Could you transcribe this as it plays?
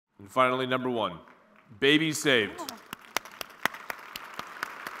And finally, number 1, baby saved.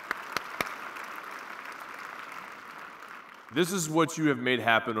 This is what you have made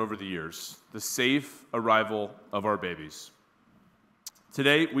happen over the years, the safe arrival of our babies.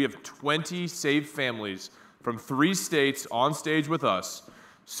 Today, we have 20 saved families from 3 states on stage with us.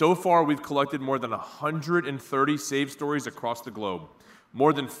 So far, we've collected more than 130 saved stories across the globe.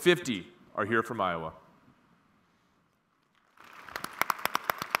 More than 50 are here from Iowa.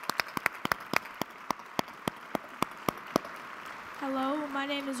 Hello, my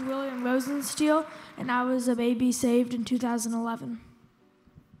name is William Rosensteel, and I was a baby saved in 2011.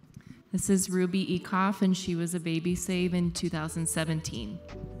 This is Ruby Ekoff, and she was a baby save in 2017.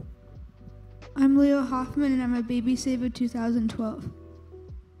 I'm Leo Hoffman, and I'm a baby save of 2012.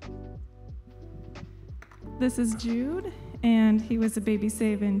 This is Jude, and he was a baby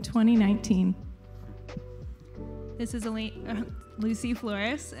save in 2019. This is Lucy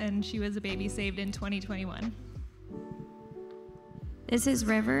Flores, and she was a baby saved in 2021. This is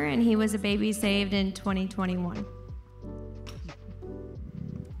River, and he was a baby saved in 2021.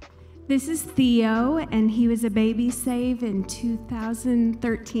 This is Theo, and he was a baby save in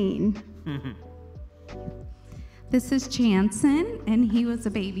 2013. This is Jansen, and he was a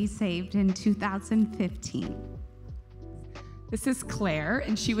baby saved in 2015. This is Claire,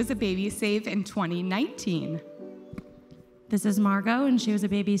 and she was a baby save in 2019. This is Margot, and she was a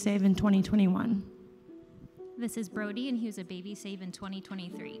baby save in 2021. This is Brody, and he was a baby save in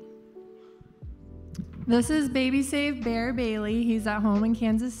 2023. This is baby save Bear Bailey. He's at home in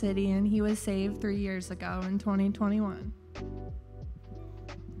Kansas City, and he was saved 3 years ago in 2021.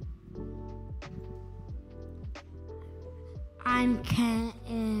 I'm Kent,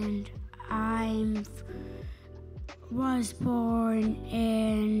 and I was born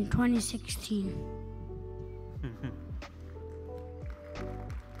in 2016.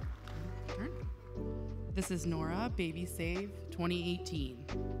 This is Nora, baby save 2018.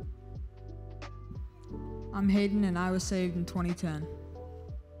 I'm Hayden, and I was saved in 2010.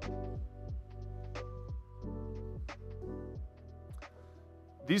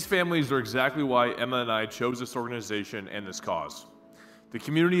 These families are exactly why Emma and I chose this organization and this cause. The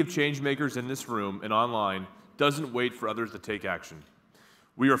community of changemakers in this room and online doesn't wait for others to take action.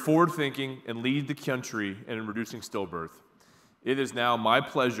 We are forward-thinking and lead the country in reducing stillbirth. It is now my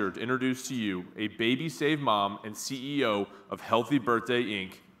pleasure to introduce to you a baby save mom and CEO of Healthy Birthday,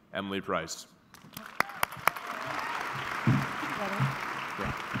 Inc., Emily Price.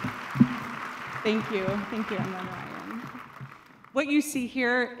 Thank you, Emma and Ryan. What you see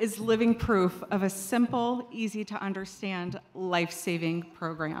here is living proof of a simple, easy to understand, life-saving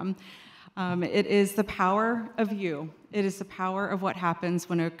program. It is the power of you. It is the power of what happens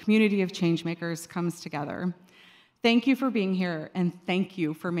when a community of changemakers comes together. Thank you for being here, and thank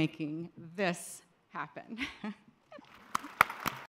you for making this happen.